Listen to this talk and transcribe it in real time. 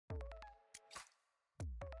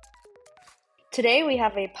Today we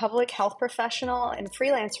have a public health professional and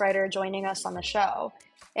freelance writer joining us on the show.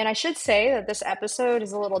 And I should say that this episode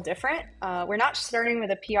is a little different. We're not starting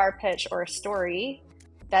with a PR pitch or a story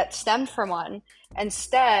that stemmed from one.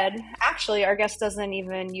 Instead, actually, our guest doesn't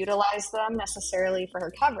even utilize them necessarily for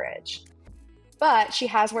her coverage. But she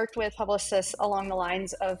has worked with publicists along the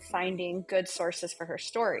lines of finding good sources for her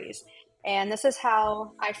stories. And this is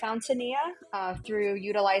how I found Taneia, through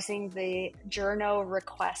utilizing the journo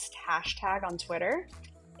request hashtag on Twitter.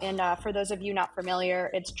 And for those of you not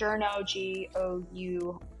familiar, it's journo,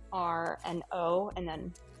 Gourno, and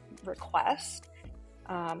then request.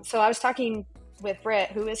 So I was talking with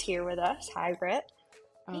Britt, who is here with us. Hi, Britt.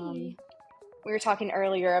 Hey. We were talking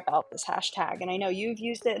earlier about this hashtag, and I know you've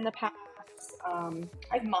used it in the past.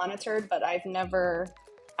 I've monitored, but I've never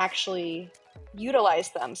actually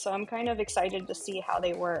utilized them. So I'm kind of excited to see how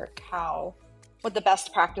they work, what the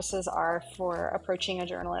best practices are for approaching a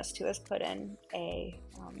journalist who has put in a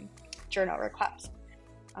journal request.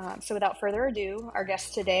 So without further ado, our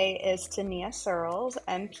guest today is Taneia Surles,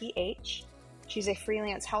 MPH. She's a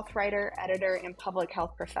freelance health writer, editor, and public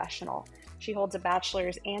health professional. She holds a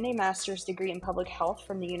bachelor's and a master's degree in public health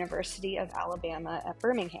from the University of Alabama at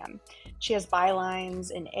Birmingham. She has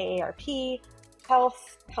bylines in AARP,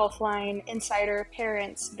 Health, Healthline, Insider,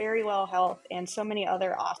 Parents, Verywell Health, and so many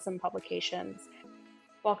other awesome publications.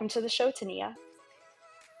 Welcome to the show, Taneia.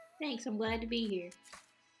 Thanks, I'm glad to be here.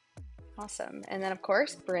 Awesome. And then, of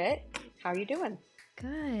course, Britt, how are you doing?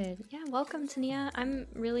 Good. Yeah, welcome, Taneia. I'm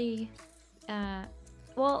really,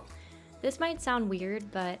 this might sound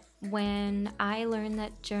weird, but when I learned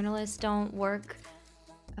that journalists don't work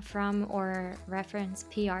from or reference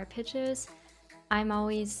PR pitches, I'm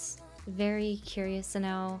always very curious to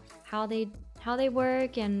know how they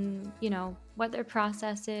work and, what their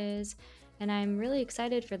process is. And I'm really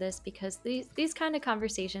excited for this because these kind of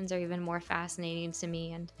conversations are even more fascinating to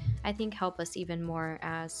me and I think help us even more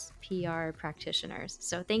as PR practitioners.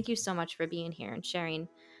 So thank you so much for being here and sharing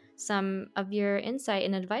some of your insight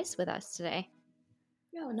and advice with us today.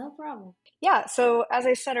 No problem. Yeah, so as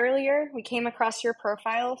I said earlier, we came across your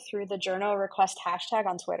profile through the journal request hashtag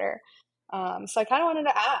on Twitter. So I kind of wanted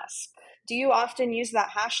to ask, do you often use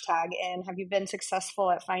that hashtag and have you been successful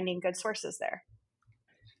at finding good sources there?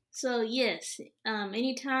 So yes,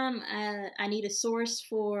 anytime I need a source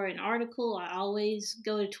for an article, I always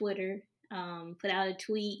go to Twitter, put out a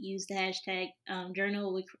tweet, use the hashtag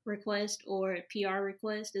journal request or PR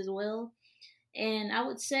request as well. And I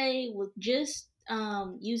would say with just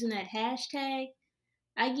using that hashtag,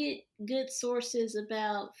 I get good sources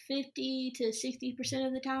about 50 to 60%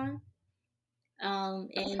 of the time.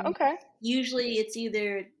 And okay. Usually it's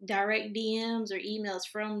either direct DMs or emails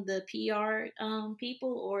from the PR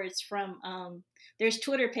people, or it's from there's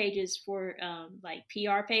Twitter pages for like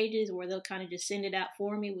PR pages where they'll kind of just send it out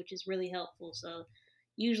for me, which is really helpful. So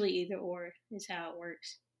usually either or is how it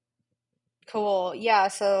works. Cool. Yeah,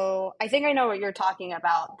 so I think I know what you're talking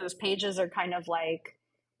about. Those pages are kind of like,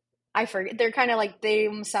 I forget, they're kind of like, they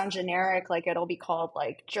sound generic, like it'll be called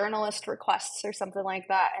like journalist requests or something like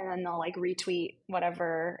that, and then they'll like retweet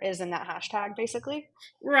whatever is in that hashtag, basically.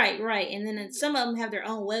 Right. And then some of them have their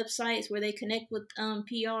own websites where they connect with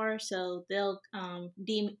PR, so they'll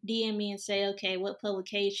DM me and say, okay, what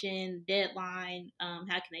publication, deadline, how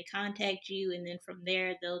can they contact you, and then from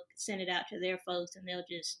there they'll send it out to their folks, and they'll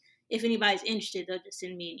just, if anybody's interested, they'll just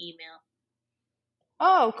send me an email.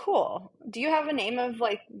 Oh, cool. Do you have a name of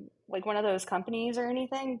like one of those companies or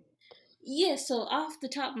anything? Yeah, so off the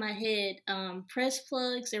top of my head, Press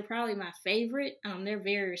Plugs, they're probably my favorite. They're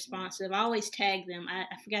very responsive. I always tag them. I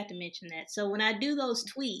forgot to mention that. So when I do those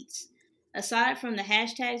tweets, aside from the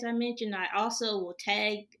hashtags I mentioned, I also will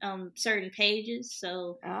tag certain pages.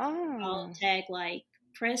 So I'll tag like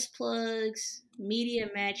Press Plugs, Media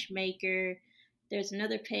Matchmaker. There's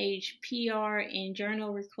another page, PR and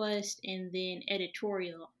Journal Request, and then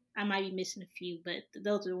Editorial. I might be missing a few, but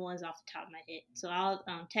those are the ones off the top of my head. So I'll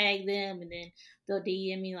tag them, and then they'll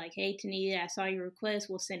DM me like, "Hey, Taneia, I saw your request.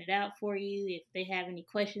 We'll send it out for you. If they have any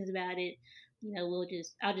questions about it,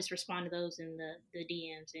 I'll just respond to those in the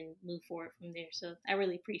DMs and move forward from there." So I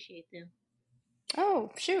really appreciate them.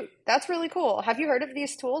 Oh, shoot. That's really cool. Have you heard of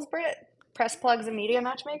these tools, Britt? Press Plugs and Media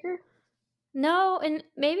Matchmaker? No, and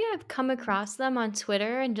maybe I've come across them on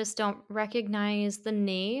Twitter and just don't recognize the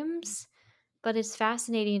names, but it's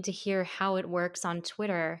fascinating to hear how it works on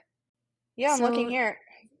Twitter. Yeah, I'm looking here.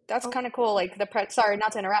 That's kind of cool. Like sorry,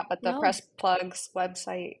 not to interrupt, but the Press Plugs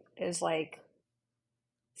website is like,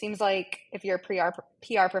 seems like if you're a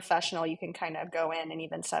PR professional, you can kind of go in and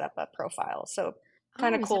even set up a profile. So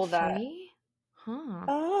kind of cool is it free? Huh.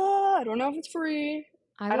 I don't know if it's free.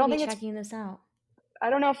 I I will don't be think it's, checking this out. I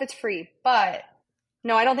don't know if it's free, but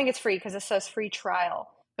no, I don't think it's free because it says free trial.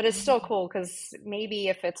 But it's still Mm. cool because maybe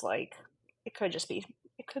if it's like, it could just be,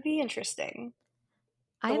 it could be interesting.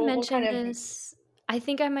 I So have we'll kind mentioned of, this. I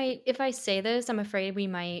think I might, if I say this, I'm afraid we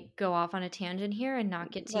might go off on a tangent here and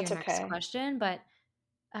not get to your that's next okay. question. But,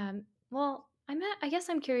 well, I guess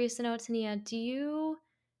I'm curious to know, Tania,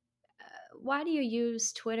 why do you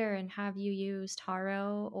use Twitter and have you used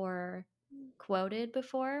HARO or Qwoted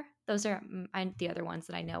before? Those are the other ones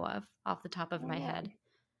that I know of off the top of Oh, my yeah. head.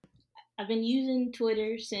 I've been using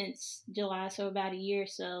Twitter since July, so about a year.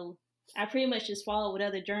 So I pretty much just follow what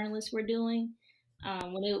other journalists were doing.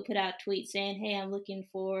 When they would put out tweets saying, "Hey, I'm looking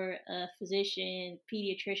for a physician,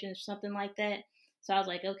 pediatrician, or something like that." So I was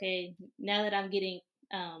like, okay, now that I'm getting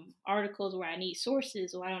articles where I need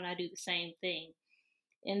sources, why don't I do the same thing?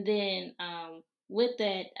 And then with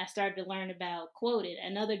that, I started to learn about Qwoted,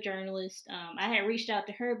 another journalist. I had reached out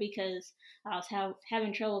to her because I was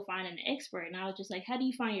having trouble finding an expert. And I was just like, how do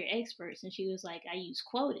you find your experts? And she was like, I use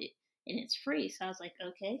Qwoted and it's free. So I was like,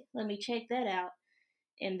 okay, let me check that out.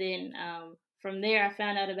 And then from there, I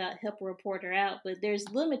found out about Help a Reporter Out. But there's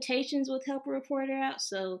limitations with Help a Reporter Out.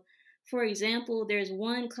 So, for example, there's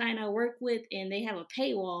one client I work with and they have a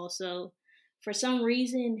paywall. So, for some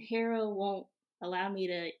reason, HARO won't allow me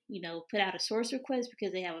to, put out a source request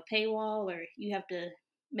because they have a paywall or you have to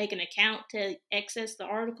make an account to access the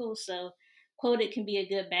article. So, Qwoted can be a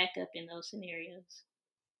good backup in those scenarios.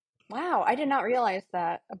 Wow, I did not realize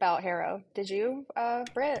that about HARO. Did you,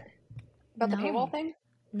 Britt? About the paywall No, thing?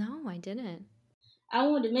 no, I didn't. I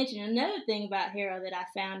wanted to mention another thing about HARO that I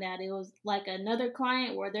found out. It was like another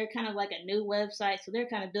client where they're kind of like a new website, so they're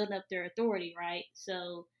kind of building up their authority, right?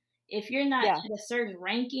 So if you're not Yeah. at a certain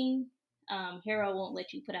ranking, HARO won't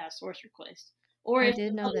let you put out a source request, or I if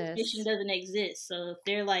did the know publication this. doesn't exist. So if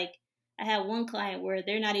they're like, I have one client where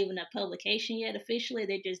they're not even a publication yet officially;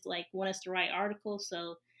 they just like want us to write articles.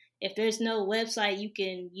 So if there's no website you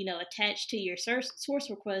can, attach to your source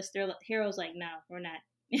request, they're HARO's like, no, we're not.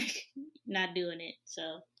 Not doing it.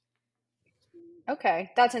 So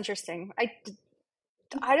Okay, that's interesting.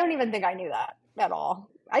 I don't even think I knew that at all.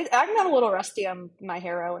 I'm not a little rusty on my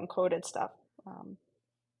HARO and quoted stuff, but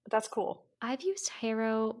that's cool. I've used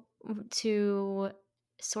HARO to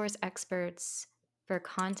source experts for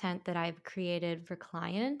content that I've created for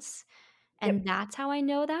clients. Yep. And that's how I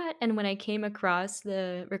know that. And when I came across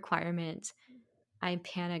the requirement, I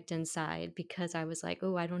panicked inside because I was like,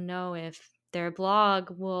 oh, I don't know if their blog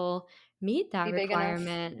will meet that Be big enough.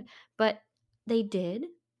 requirement. But they did.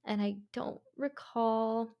 And I don't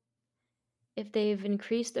recall if they've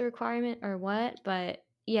increased the requirement or what, but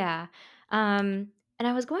yeah. And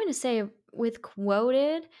I was going to say with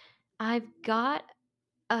Quoted, I've got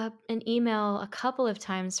an email a couple of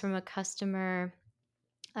times from a customer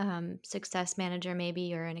success manager,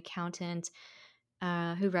 maybe, or an accountant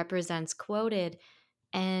who represents Quoted.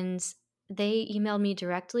 And they emailed me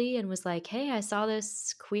directly and was like, hey, I saw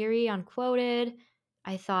this query on Quoted.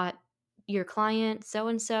 I thought your client so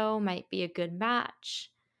and so might be a good match.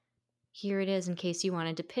 Here it is in case you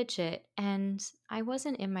wanted to pitch it. And I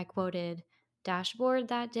wasn't in my Quoted dashboard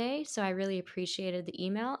that day, so I really appreciated the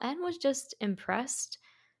email and was just impressed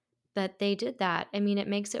that they did that. I mean, it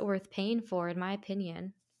makes it worth paying for, in my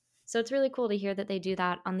opinion. So it's really cool to hear that they do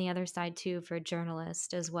that on the other side too for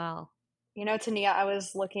journalists as well. You know, Tania, I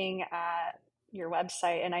was looking at your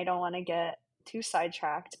website and I don't want to get too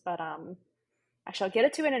sidetracked, but actually I'll get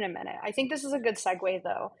it to it in a minute. I think this is a good segue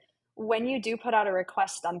though. When you do put out a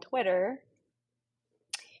request on Twitter,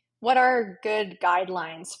 what are good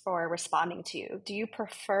guidelines for responding to you? Do you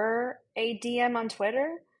prefer a DM on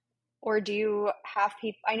Twitter or do you have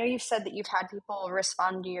people? I know you've said that you've had people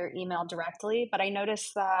respond to your email directly, but I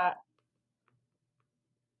noticed that,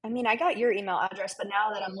 I mean, I got your email address, but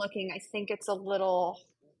now that I'm looking, I think it's a little,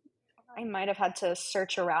 I might have had to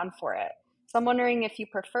search around for it. So I'm wondering if you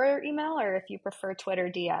prefer email or if you prefer Twitter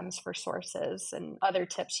DMs for sources and other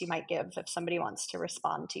tips you might give if somebody wants to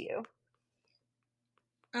respond to you.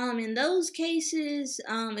 in those cases,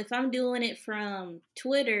 if I'm doing it from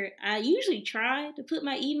Twitter, I usually try to put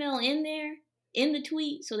my email in there in the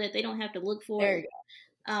tweet so that they don't have to look for There it. you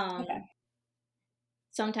go. Um, Okay.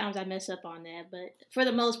 Sometimes I mess up on that, but for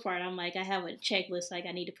the most part, I'm like, I have a checklist. Like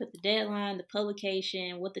I need to put the deadline, the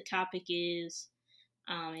publication, what the topic is,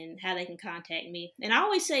 and how they can contact me. And I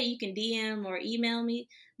always say you can DM or email me,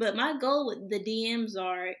 but my goal with the DMs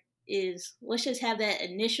is let's just have that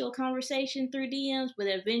initial conversation through DMs, but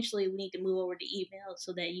eventually we need to move over to email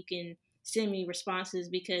so that you can send me responses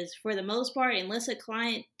because for the most part, unless a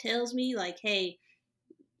client tells me like, hey,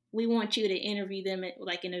 we want you to interview them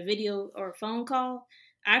like in a video or a phone call,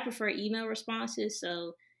 I prefer email responses,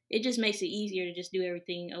 so it just makes it easier to just do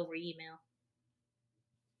everything over email.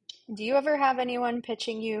 Do you ever have anyone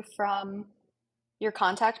pitching you from your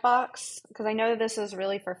contact box? Because I know this is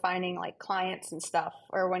really for finding like clients and stuff,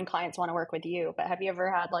 or when clients want to work with you. But have you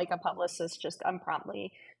ever had like a publicist just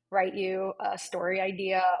unpromptly write you a story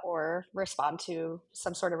idea or respond to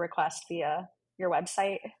some sort of request via your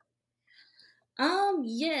website?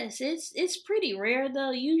 Yes, it's pretty rare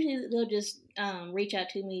though. Usually they'll just reach out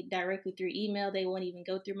to me directly through email. They won't even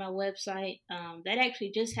go through my website. That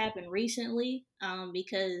actually just happened recently.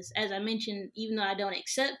 Because as I mentioned, even though I don't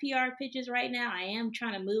accept PR pitches right now, I am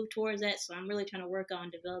trying to move towards that. So I'm really trying to work on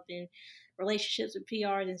developing relationships with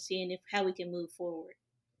PRs and seeing if how we can move forward.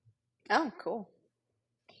 Oh, cool.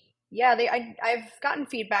 Yeah, I've gotten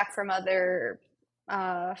feedback from other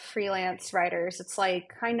freelance writers. It's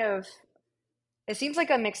like kind of, it seems like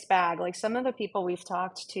a mixed bag. Like some of the people we've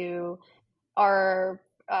talked to are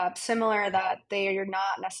similar that they are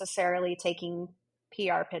not necessarily taking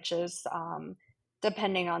PR pitches,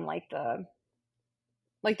 depending on like the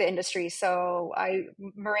industry. So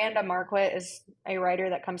Miranda Marquette is a writer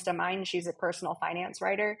that comes to mind. She's a personal finance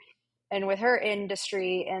writer. And with her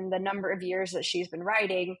industry and the number of years that she's been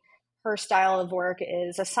writing, her style of work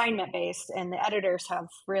is assignment based, and the editors have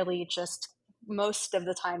really just most of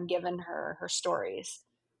the time given her stories.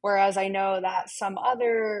 Whereas I know that some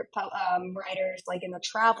other writers, like in the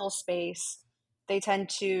travel space, they tend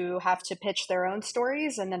to have to pitch their own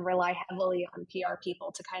stories and then rely heavily on PR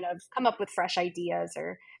people to kind of come up with fresh ideas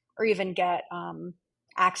or even get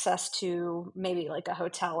access to maybe like a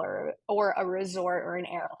hotel or a resort or an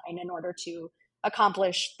airline in order to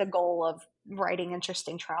accomplish the goal of writing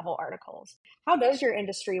interesting travel articles. How does your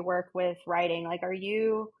industry work with writing? Like, are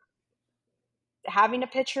you having to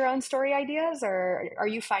pitch your own story ideas, or are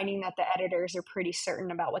you finding that the editors are pretty certain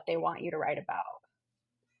about what they want you to write about?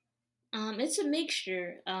 It's a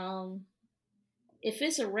mixture. If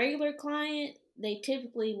it's a regular client, they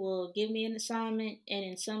typically will give me an assignment, and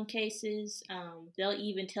in some cases, they'll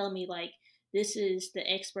even tell me like, "This is the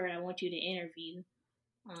expert I want you to interview."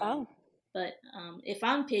 Um, Oh, but if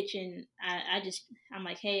I'm pitching, I'm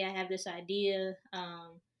like, "Hey, I have this idea.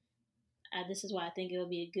 This is why I think it'll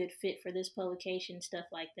be a good fit for this publication, stuff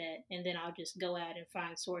like that." And then I'll just go out and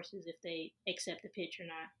find sources if they accept the pitch or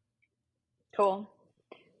not. cool.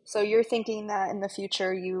 So you're thinking that in the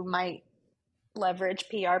future you might leverage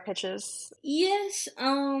PR pitches? Yes.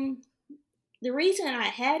 The reason I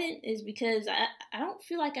hadn't is because I don't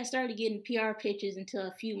feel like I started getting PR pitches until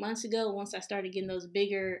a few months ago once I started getting those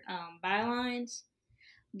bigger bylines.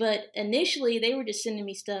 But initially, they were just sending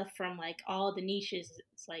me stuff from like all the niches.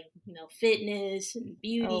 It's like, fitness and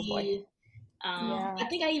Oh boy. beauty. Yeah. I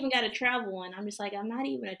think I even got a travel one. I'm just like, I'm not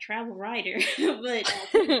even a travel writer. But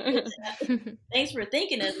thanks for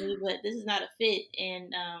thinking of me, but this is not a fit.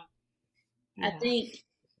 And I Yeah. think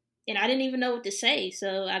and I didn't even know what to say.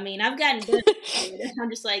 So I mean, I've gotten better.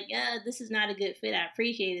 I'm just like, yeah, this is not a good fit. I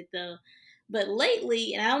appreciate it though. But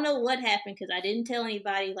lately, and I don't know what happened because I didn't tell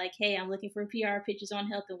anybody like, hey, I'm looking for PR pitches on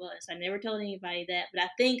health and wellness. I never told anybody that. But I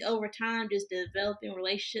think over time, just developing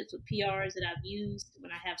relationships with PRs that I've used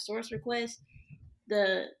when I have source requests,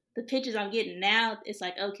 the the pitches I'm getting now, it's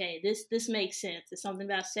like, okay, this makes sense. It's something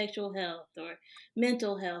about sexual health or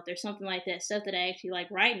mental health or something like that, stuff that I actually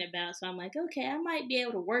like writing about. So I'm like, okay, I might be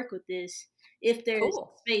able to work with this if there's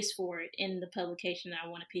Cool. space for it in the publication I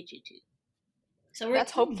want to pitch it to. So we're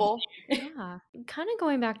That's hopeful. Yeah. Kind of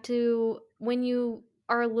going back to when you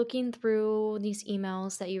are looking through these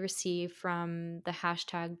emails that you receive from the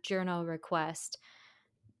hashtag journal request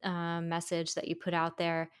message that you put out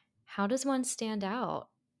there, how does one stand out?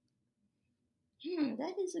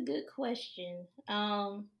 that is a good question.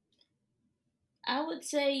 I would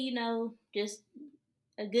say, just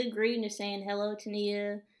a good greeting of saying hello,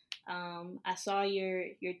 Taneia. I saw your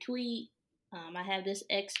tweet. I have this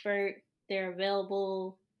expert. They're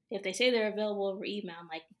available. If they say they're available over email, I'm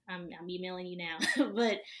like, I'm emailing you now.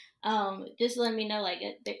 But just let me know, like,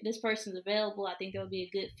 this person's available. I think they'll be a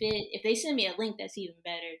good fit. If they send me a link, that's even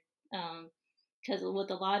better. Because with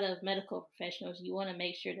a lot of medical professionals, you want to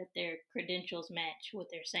make sure that their credentials match what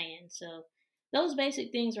they're saying. So those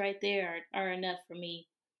basic things right there are enough for me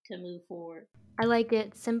to move forward. I like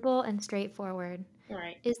it simple and straightforward.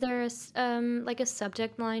 Right. Is there like a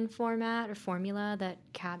subject line format or formula that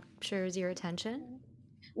captures your attention?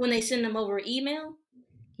 When they send them over email,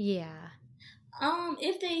 Yeah.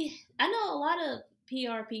 if they, I know a lot of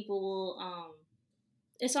PR people will,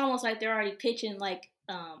 it's almost like they're already pitching like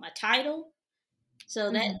a title, so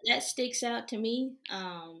that Hmm. that sticks out to me.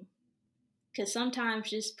 Because sometimes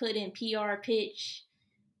just put in PR pitch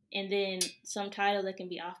and then some title that can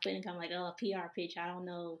be off-putting. I'm like, oh, a PR pitch. I don't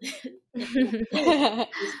know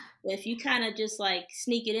if you kind of just like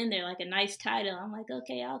sneak it in there like a nice title. I'm like,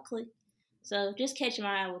 okay, I'll click. So just catch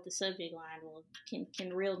my eye with the subject line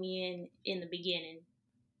can reel me in the beginning.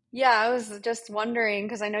 Yeah, I was just wondering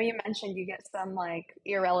because I know you mentioned you get some like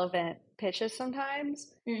irrelevant pitches sometimes.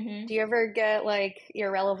 Mm-hmm. Do you ever get like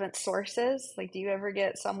irrelevant sources? Like, do you ever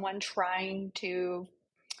get someone trying to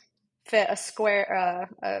fit a square,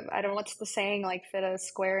 I don't know what's the saying, like fit a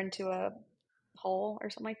square into a hole or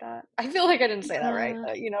something like that? I feel like I didn't say that right,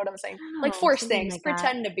 but you know what I'm saying? I don't Like know, force something things, like that.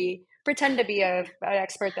 pretend to be an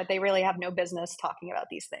expert that they really have no business talking about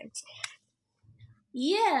these things.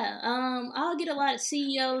 Yeah, I'll get a lot of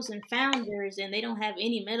CEOs and founders, and they don't have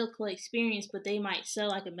any medical experience, but they might sell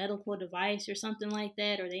like a medical device or something like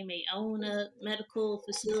that, or they may own a medical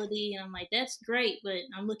facility. And I'm like, that's great, but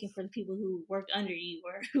I'm looking for the people who worked under you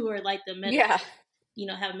or who are like the medical,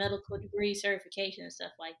 Yeah. have medical degree certification and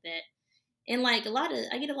stuff like that. And like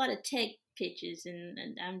I get a lot of tech pitches,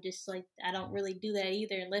 and I'm just like, I don't really do that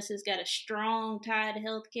either unless it's got a strong tie to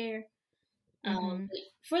healthcare. Mm-hmm. But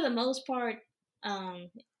for the most part, um,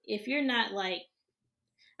 if you're not like,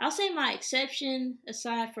 I'll say my exception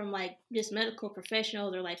aside from like just medical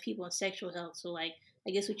professionals or like people in sexual health. So like, I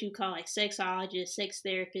guess what you call like sexologists, sex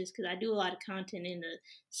therapists, because I do a lot of content in the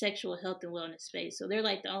sexual health and wellness space. So they're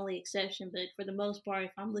like the only exception. But for the most part,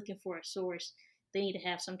 if I'm looking for a source, they need to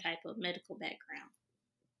have some type of medical background.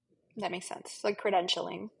 That makes sense. Like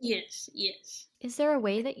credentialing. Yes, yes. Is there a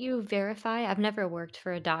way that you verify? I've never worked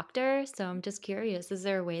for a doctor, so I'm just curious. Is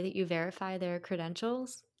there a way that you verify their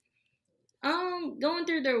credentials? Going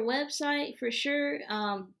through their website for sure.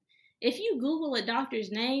 If you Google a doctor's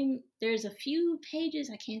name, there's a few pages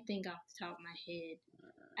I can't think off the top of my head.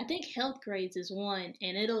 I think Health Grades is one,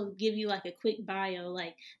 and it'll give you like a quick bio,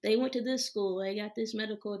 like they went to this school, they got this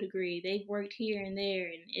medical degree, they've worked here and there,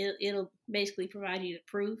 and it'll basically provide you the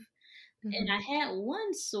proof. And Mm-hmm. I had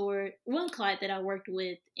one client that I worked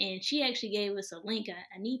with, and she actually gave us a link.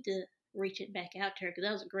 I need to reach it back out to her because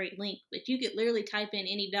that was a great link. But you could literally type in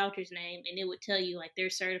any doctor's name, and it would tell you like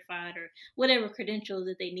they're certified or whatever credentials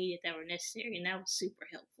that they needed that were necessary, and that was super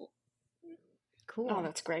helpful. Oh, Cool.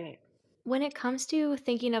 that's great. When it comes to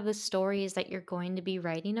thinking of the stories that you're going to be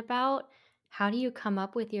writing about, how do you come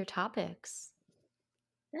up with your topics?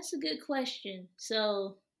 That's a good question.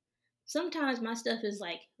 So sometimes my stuff is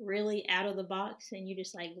like really out of the box, and you're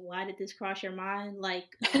just like, why did this cross your mind? Like,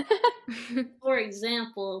 for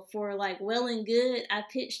example, for like Well and Good, I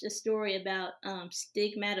pitched a story about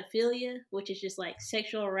stigmatophilia, which is just like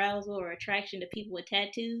sexual arousal or attraction to people with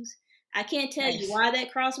tattoos. I can't tell you Nice. why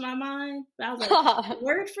that crossed my mind, but I was like, a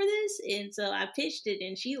word for this, and so I pitched it,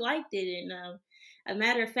 and she liked it, and a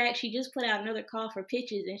matter of fact, she just put out another call for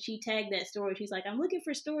pitches, and she tagged that story. She's like, "I'm looking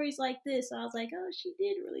for stories like this." So I was like, "Oh, she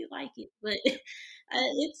did really like it," but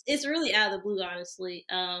it's really out of the blue, honestly.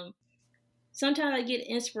 Sometimes I get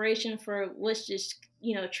inspiration for what's just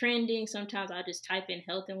trending. Sometimes I just type in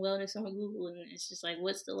health and wellness on Google, and it's just like,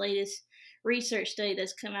 what's the latest research study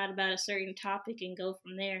that's come out about a certain topic, and go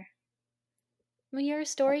from there. Well, you're a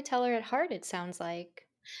storyteller at heart, it sounds like.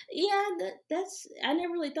 Yeah, that's I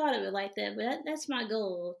never really thought of it like that, but that's my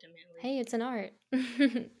goal ultimately. Hey, it's an art.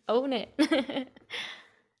 Own it.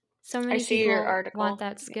 So I many see your people want article.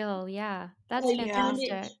 that skill. Yeah, Oh, that's you Yeah. found it?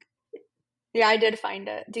 fantastic. Yeah, I did find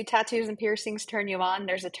it. Do tattoos and piercings turn you on?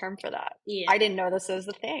 There's a term for that. Yeah. I didn't know this was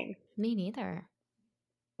a thing. Me neither.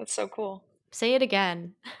 That's so cool. Say it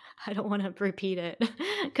again. I don't want to repeat it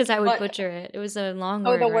because I would What? butcher it. It was a long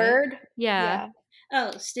Oh, word, the right? word? Yeah. Yeah.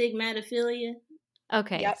 Oh, stigmatophilia.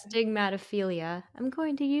 Okay. Yep. Stigmatophilia. I'm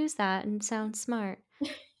going to use that and sound smart.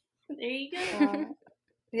 There you go.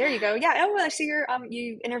 There you go. Yeah. Oh, I see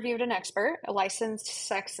you interviewed an expert, a licensed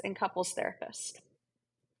sex and couples therapist.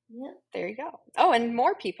 Yep. There you go. Oh, and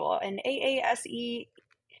more people, an AASE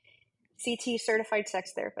CT certified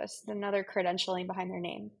sex therapist, another credentialing behind their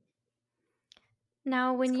name.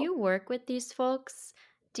 Now, when It's cool. you work with these folks,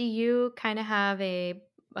 do you kind of have a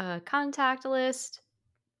contact list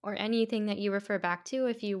or anything that you refer back to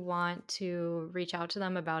if you want to reach out to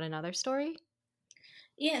them about another story?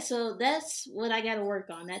 Yeah, so that's what I got to work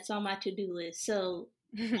on. That's on my to-do list. So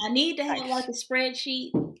I need to have like Nice. a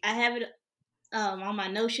spreadsheet. I have it on my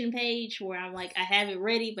Notion page where I'm like, I have it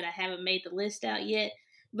ready, but I haven't made the list out yet.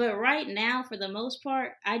 But right now, for the most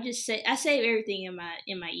part, I save everything in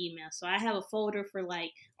my email. So I have a folder for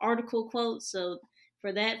like article quotes. So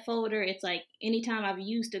for that folder, it's like anytime I've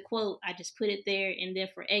used a quote, I just put it there. And then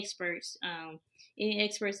for experts, any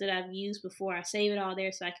experts that I've used before, I save it all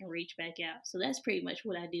there so I can reach back out. So that's pretty much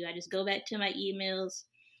what I do. I just go back to my emails.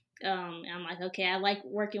 I'm like, okay, I like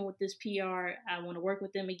working with this PR. I want to work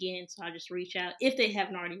with them again, so I just reach out if they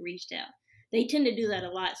haven't already reached out. They tend to do that a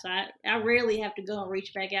lot, so I rarely have to go and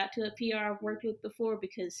reach back out to a PR I've worked with before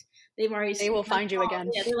because they've already They seen will my find you call.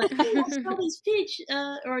 again. Yeah, they're like, hey, I saw this pitch,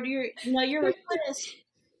 or your request.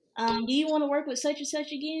 Do you want to work with such and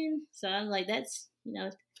such again? So I'm like, that's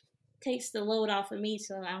takes the load off of me,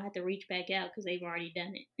 so I don't have to reach back out because they've already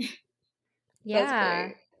done it. That's Yeah.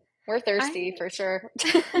 great. We're thirsty for sure.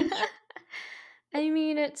 I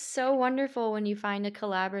mean, it's so wonderful when you find a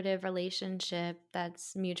collaborative relationship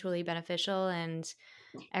that's mutually beneficial and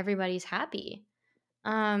everybody's happy.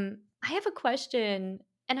 I have a question,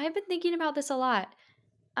 and I've been thinking about this a lot.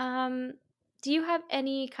 Do you have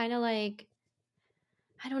any kind of like,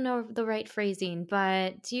 I don't know the right phrasing,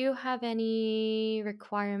 but do you have any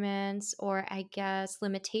requirements or I guess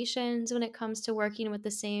limitations when it comes to working with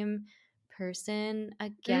the same person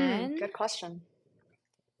again? Good question.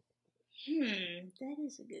 That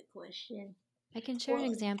is a good question. I can share an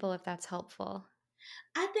Well, example if that's helpful.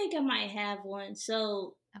 I think I might have one.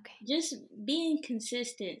 So Okay. just being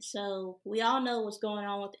consistent. So we all know what's going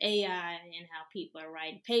on with AI and how people are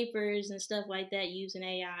writing papers and stuff like that using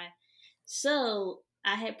AI. So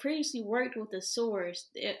I had previously worked with a source.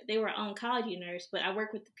 They were an oncology nurse, but I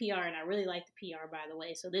work with the PR and I really like the PR, by the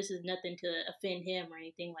way. So this is nothing to offend him or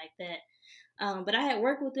anything like that. But I had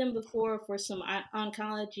worked with them before for some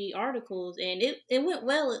oncology articles, and it went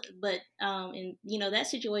well. But and that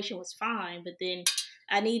situation was fine. But then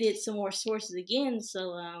I needed some more sources again,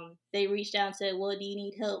 so they reached out and said, "Well, do you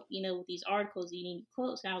need help? With these articles? Do you need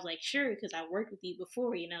quotes?" And I was like, "Sure," because I worked with you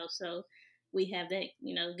before, So we have that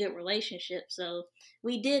good relationship. So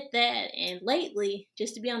we did that, and lately,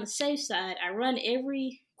 just to be on the safe side, I run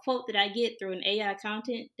every quote that I get through an AI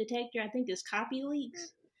content detector. I think it's copy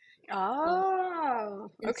leaks. Oh,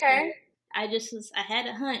 And so okay. I had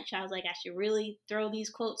a hunch. I was like, I should really throw these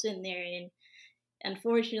quotes in there. And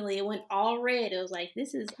unfortunately, it went all red. It was like,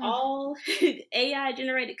 this is all AI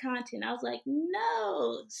generated content. I was like,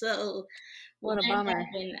 no. So when What a that bummer.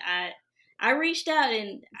 happened, I reached out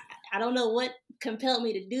and I don't know what compelled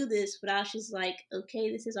me to do this, but I was just like,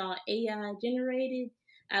 okay, this is all AI generated.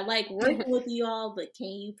 I like working with you all, but can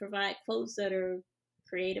you provide quotes that are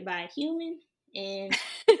created by a human? And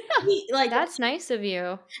like That's nice of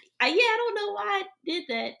you. I don't know why I did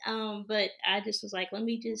that. But I just was like, let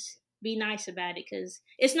me just be nice about it because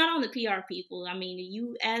it's not on the PR people. I mean,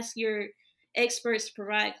 you ask your experts to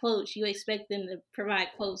provide quotes, you expect them to provide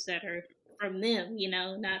quotes that are from them,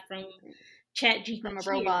 not from Chat From a GPT.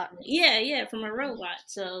 robot. Yeah, from a robot.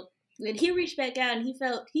 So when he reached back out and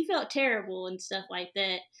he felt terrible and stuff like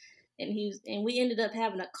that. And we ended up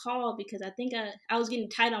having a call because I think I was getting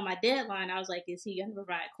tight on my deadline. I was like, is he gonna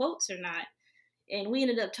provide quotes or not? And we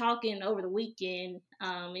ended up talking over the weekend.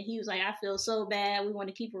 And he was like, I feel so bad. We want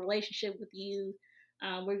to keep a relationship with you.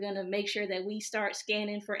 We're going to make sure that we start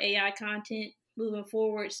scanning for AI content moving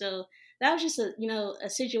forward. So that was just a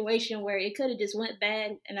situation where it could have just went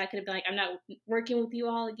bad. And I could have been like, I'm not working with you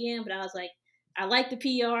all again. But I was like, I like the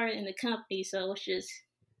PR and the company. So let's just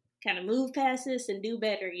kind of move past this and do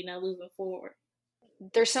better, moving forward.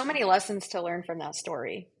 There's so many lessons to learn from that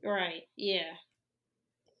story. Right. Yeah.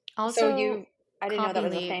 So Also, I didn't know that copy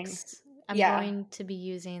was a thing. leaks. I'm Yeah, going to be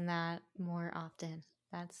using that more often.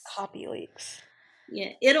 That's copy leaks.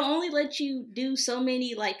 Yeah, it'll only let you do so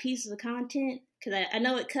many like pieces of content because I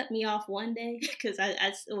know it cut me off one day because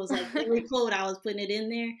it was like every quote I was putting it in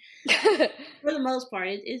there. For the most part,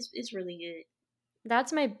 it's really good.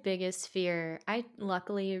 That's my biggest fear. I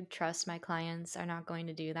luckily trust my clients are not going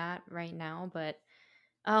to do that right now, but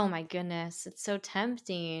oh my goodness, it's so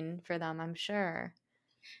tempting for them, I'm sure.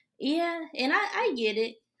 Yeah, and I get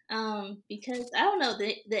it because I don't know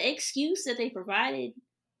the excuse that they provided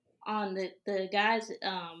on the guy's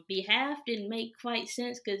behalf didn't make quite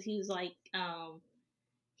sense because he was like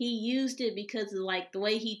he used it because of like the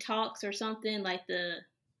way he talks or something like the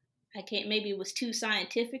I can't, maybe it was too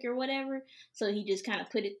scientific or whatever. So he just kind of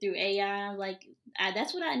put it through AI. I'm like,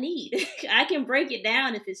 that's what I need. I can break it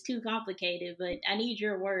down if it's too complicated, but I need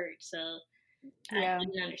your word. So I Yeah.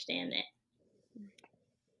 didn't understand that.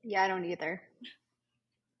 Yeah, I don't either.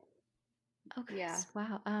 Okay. Yeah.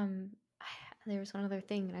 Wow. There was one other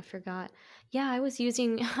thing and I forgot. Yeah, I was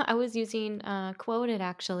using I was using Qwoted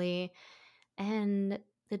actually, and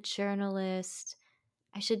the journalist,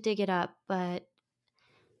 I should dig it up, but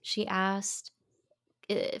she asked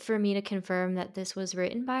for me to confirm that this was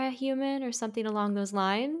written by a human or something along those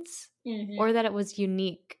lines, Mm-hmm. or that it was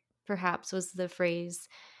unique, perhaps was the phrase.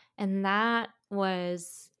 And that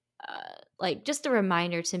was like just a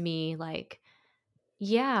reminder to me, like,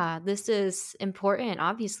 yeah, this is important,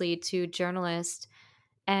 obviously, to journalists.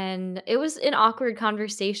 And it was an awkward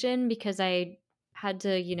conversation because I had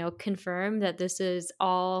to, confirm that this is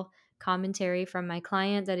all commentary from my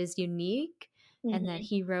client that is unique and that Mm-hmm.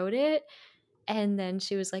 he wrote it. And then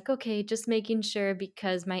she was like, okay, just making sure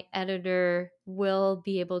because my editor will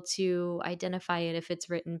be able to identify it if it's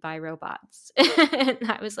written by robots. And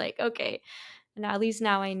I was like, okay. And at least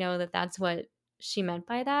now I know that that's what she meant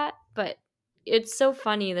by that. But it's so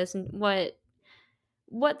funny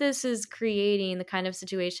what this is creating, the kind of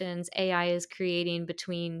situations AI is creating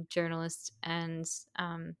between journalists and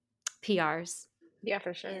PRs. Yeah,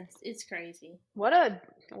 for sure. It's crazy. What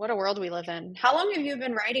a world we live in. How long have you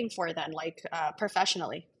been writing for then, like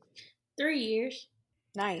professionally? 3 years.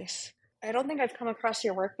 Nice. I don't think I've come across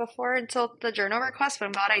your work before until the journal request, but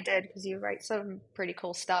I'm glad I did because you write some pretty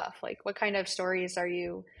cool stuff. Like, what kind of stories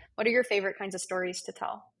what are your favorite kinds of stories to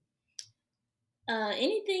tell?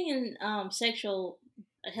 Anything in sexual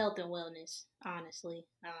health and wellness, honestly.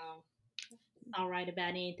 I'll write about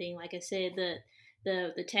anything. Like I said,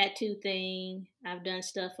 the tattoo thing. I've done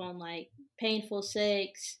stuff on like painful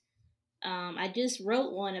sex. I just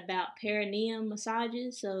wrote one about perineum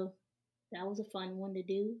massages, so that was a fun one to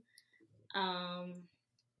do. Um,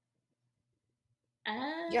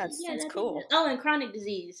 Yeah, yeah, it's I think cool. oh, and chronic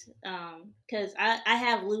disease. Because I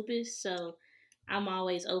have lupus, so I'm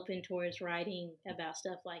always open towards writing about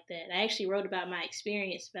stuff like that. I actually wrote about my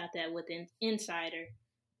experience about that with Insider.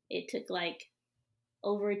 It took like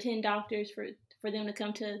over 10 doctors for them to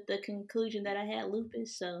come to the conclusion that I had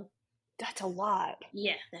lupus. So That's a lot.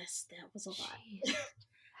 yeah, that was a lot. Jeez.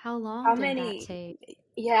 How long How did that many? take?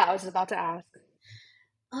 Yeah, I was about to ask.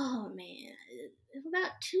 Oh man,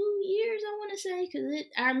 about 2 years I want to say, because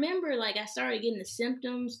I remember like I started getting the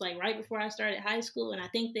symptoms like right before I started high school, and I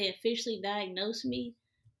think they officially diagnosed me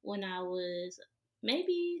when I was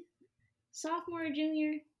maybe sophomore or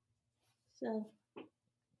junior. So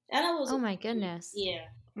and I was Oh my goodness. yeah.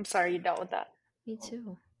 I'm sorry you dealt with that. Me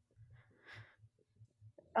too.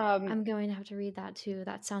 Um, I'm going to have to read that too.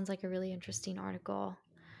 That sounds like a really interesting article.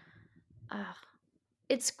 Uh,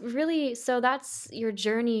 it's really so that's your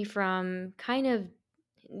journey from kind of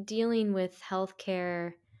dealing with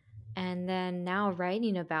healthcare and then now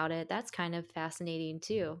writing about it. That's kind of fascinating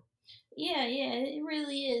too. Yeah, it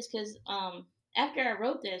really is because after I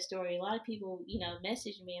wrote that story, a lot of people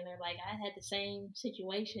messaged me and they're like, I had the same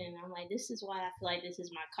situation. And I'm like, this is why I feel like this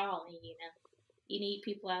is my calling. You need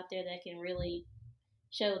people out there that can really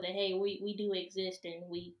show that hey, we do exist and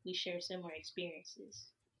we share similar experiences.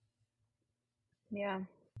 yeah.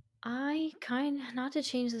 I not to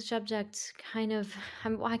change the subject, I kind of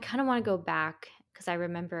want to go back because I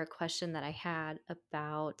remember a question that I had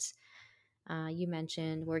about you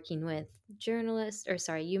mentioned working with journalists, or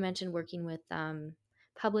sorry, you mentioned working with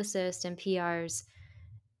publicists and PRs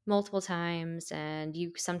multiple times, and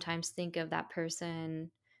you sometimes think of that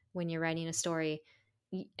person when you're writing a story.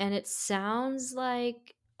 And it sounds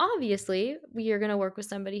like obviously you're going to work with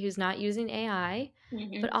somebody who's not using AI,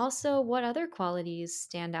 but Hmm. also what other qualities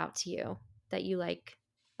stand out to you that you like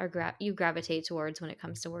or you gravitate towards when it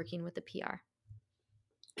comes to working with the PR?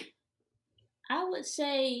 I would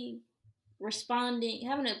say responding,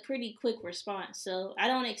 having a pretty quick response. So I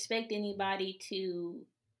don't expect anybody to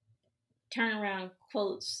turnaround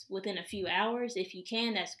quotes within a few hours. If you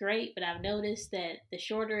can, that's great. But I've noticed that the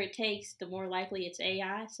shorter it takes, the more likely it's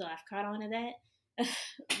AI. So I've caught on to that.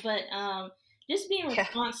 But just being Yeah.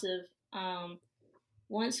 responsive.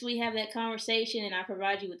 Once we have that conversation and I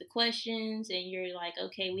provide you with the questions and you're like,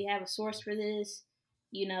 okay, we have a source for this,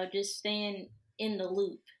 just staying in the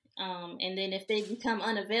loop. And then if they become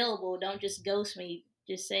unavailable, don't just ghost me.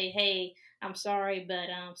 Just say, hey, I'm sorry, but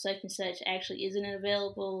such and such actually isn't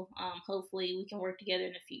available. Hopefully we can work together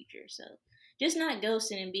in the future. So just not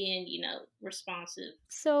ghosting and being, responsive.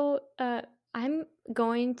 So, I'm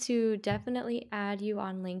going to definitely add you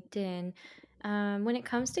on LinkedIn. When it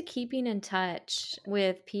comes to keeping in touch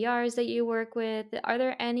with PRs that you work with, are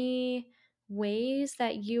there any ways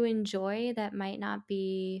that you enjoy that might not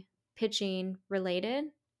be pitching related?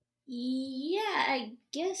 Yeah, I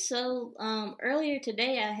guess so. Earlier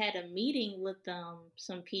today, I had a meeting with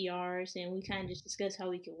some PRs, and we kind of just discussed how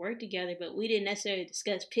we could work together. But we didn't necessarily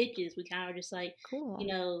discuss pitches. We kind of just like, you Cool.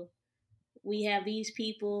 know, we have these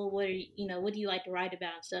people. What do you like to write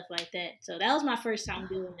about and stuff like that. So that was my first time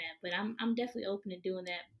doing that. But I'm definitely open to doing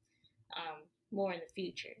that more in the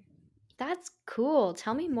future. That's cool.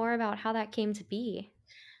 Tell me more about how that came to be,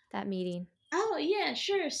 that meeting. Oh yeah,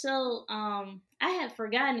 sure. So I had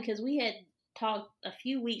forgotten because we had talked a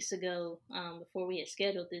few weeks ago before we had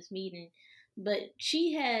scheduled this meeting, but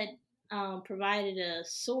she had provided a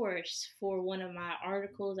source for one of my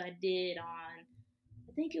articles I did on,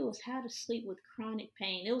 I think it was how to sleep with chronic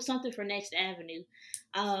pain. It was something for Next Avenue.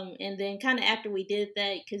 And then kind of after we did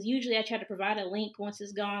that, because usually I try to provide a link once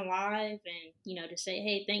it's gone live and, to say,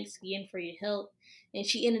 hey, thanks again for your help. And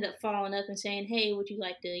she ended up following up and saying, hey, would you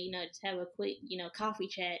like to, just have a quick, coffee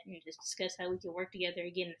chat and just discuss how we can work together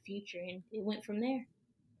again in the future. And it went from there.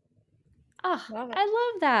 Oh,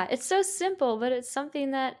 I love that. It's so simple, but it's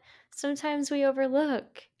something that sometimes we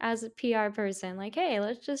overlook as a PR person. Like, hey,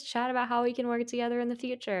 let's just chat about how we can work together in the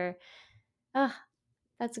future. Oh,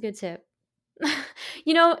 that's a good tip.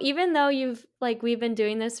 Even though we've been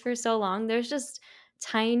doing this for so long, there's just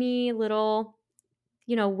tiny little,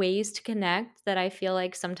 ways to connect that I feel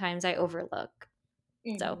like sometimes I overlook.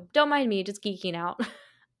 Mm-hmm. So don't mind me just geeking out.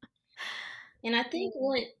 And I think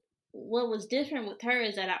what was different with her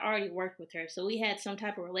is that I already worked with her. So we had some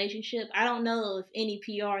type of relationship. I don't know if any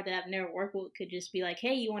PR that I've never worked with could just be like,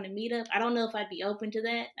 hey, you want to meet up? I don't know if I'd be open to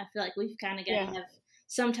that. I feel like we've kind of got to have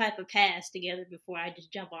some type of past together before I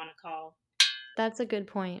just jump on a call. That's a good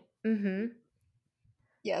point. Mm-hmm.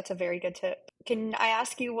 Yeah, it's a very good tip. Can I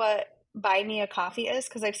ask you what Buy Me a Coffee is?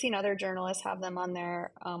 Because I've seen other journalists have them on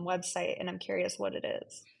their website, and I'm curious what it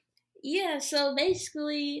is. Yeah, so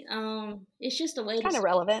basically, it's just a way kind of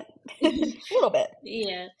relevant, a little bit.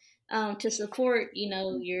 Yeah, to support,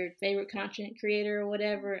 your favorite content creator or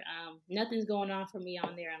whatever. Nothing's going on for me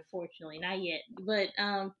on there, unfortunately, not yet. But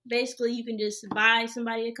basically, you can just buy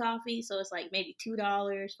somebody a coffee. So it's like maybe $2,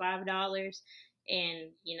 $5. And,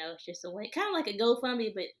 it's just a way, kind of like a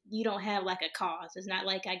GoFundMe, but you don't have like a cause. It's not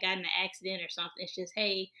like I got in an accident or something. It's just,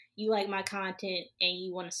 hey, you like my content and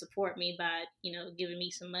you want to support me by, giving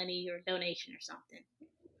me some money or donation or something.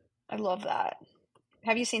 I love that.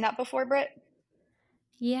 Have you seen that before, Britt?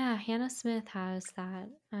 Yeah, Hannah Smith has that,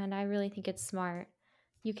 and I really think it's smart.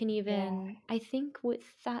 You can even, I think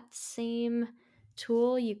with that same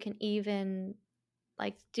tool, you can even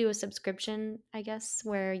do a subscription, I guess,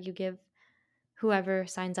 where you give whoever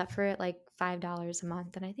signs up for it like $5 a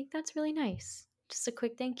month. And I think that's really nice. Just a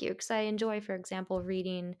quick thank you, because I enjoy, for example,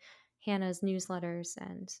 reading Hannah's newsletters,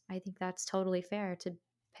 and I think that's totally fair to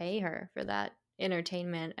pay her for that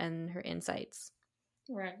entertainment and her insights.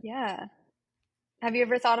 Right. Yeah. Have you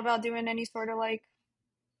ever thought about doing any sort of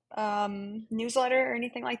newsletter or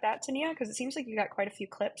anything like that, Taneia? Because it seems like you got quite a few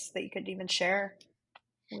clips that you could even share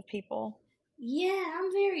with people. Yeah,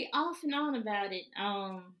 I'm very off and on about it.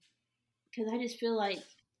 Because I just feel like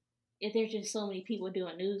if there's just so many people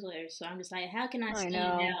doing newsletters, so I'm just like, how can I stand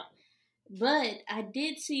out? But I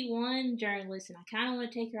did see one journalist, and I kind of want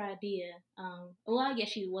to take her idea. Well, I guess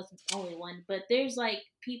she wasn't the only one, but there's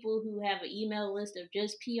people who have an email list of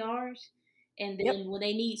just PRs, and then when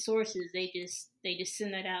they need sources, they just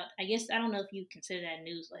send that out. I guess I don't know if you consider that a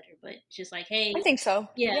newsletter, but it's just like, hey, I think so.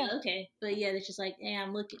 Yeah, okay, but yeah, it's just like, hey,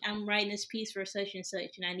 I'm writing this piece for such and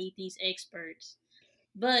such, and I need these experts.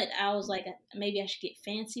 But I was like, maybe I should get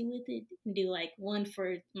fancy with it and do one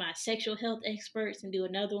for my sexual health experts and do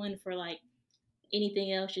another one for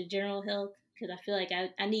anything else, just general health, because I feel like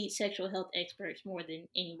I need sexual health experts more than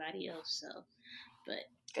anybody else. So, but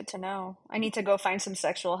good to know. I need to go find some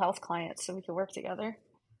sexual health clients so we can work together.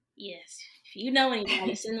 Yes, if you know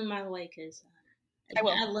anybody, send them my way, because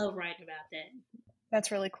I love writing about that. That's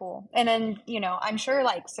really cool. And then, I'm sure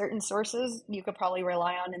certain sources you could probably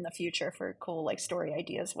rely on in the future for cool story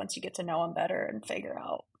ideas once you get to know them better and figure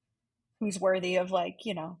out who's worthy of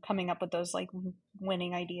coming up with those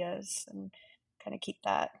winning ideas and kind of keep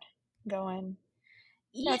that going.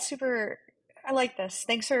 Yeah, it's super. I like this.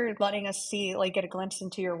 Thanks for letting us see, get a glimpse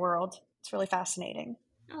into your world. It's really fascinating.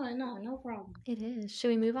 Oh, no problem. It is. Should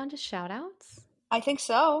we move on to shout outs? I think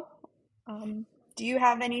so. Do you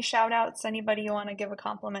have any shout outs? Anybody you want to give a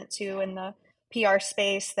compliment to in the PR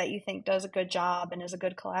space that you think does a good job and is a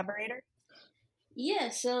good collaborator? Yeah,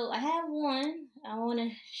 so I have one. I want to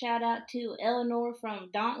shout out to Eleanor from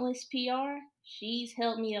Dauntless PR. She's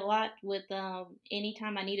helped me a lot with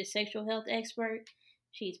anytime I need a sexual health expert.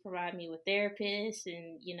 She's provided me with therapists,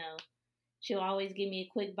 and she'll always give me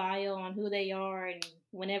a quick bio on who they are, and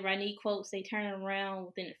whenever I need quotes, they turn them around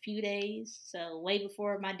within a few days, so way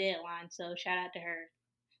before my deadline, so shout out to her.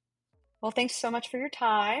 Well, thanks so much for your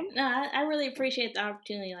time. No, I really appreciate the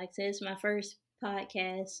opportunity. Like I said, it's my first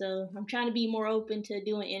podcast, so I'm trying to be more open to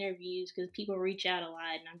doing interviews because people reach out a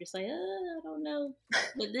lot, and I'm just like, I don't know.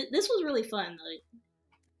 But this was really fun, though.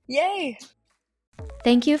 Yay!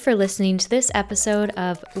 Thank you for listening to this episode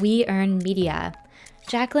of We Earn Media.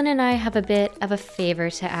 Jacqueline and I have a bit of a favor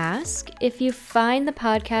to ask. If you find the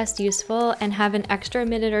podcast useful and have an extra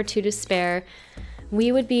minute or two to spare,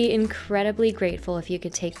 We would be incredibly grateful if you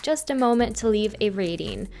could take just a moment to leave a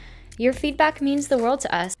rating. Your feedback means the world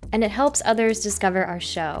to us, and it helps others discover our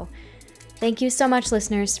show. Thank you so much,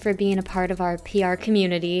 listeners, for being a part of our PR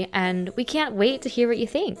community, and we can't wait to hear what you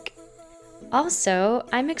think. Also,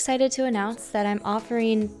 I'm excited to announce that I'm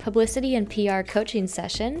offering publicity and PR coaching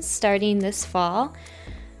sessions starting this fall.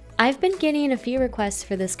 I've been getting a few requests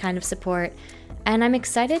for this kind of support, and I'm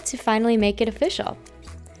excited to finally make it official.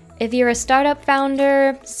 If you're a startup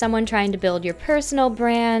founder, someone trying to build your personal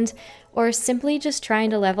brand, or simply just trying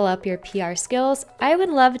to level up your PR skills, I would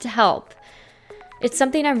love to help. It's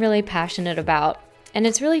something I'm really passionate about, and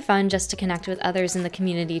it's really fun just to connect with others in the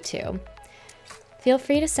community too. Feel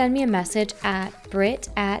free to send me a message at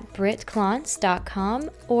brit@britclance.com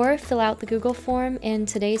or fill out the Google form in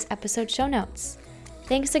today's episode show notes.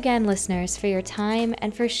 Thanks again, listeners, for your time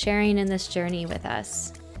and for sharing in this journey with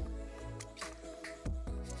us.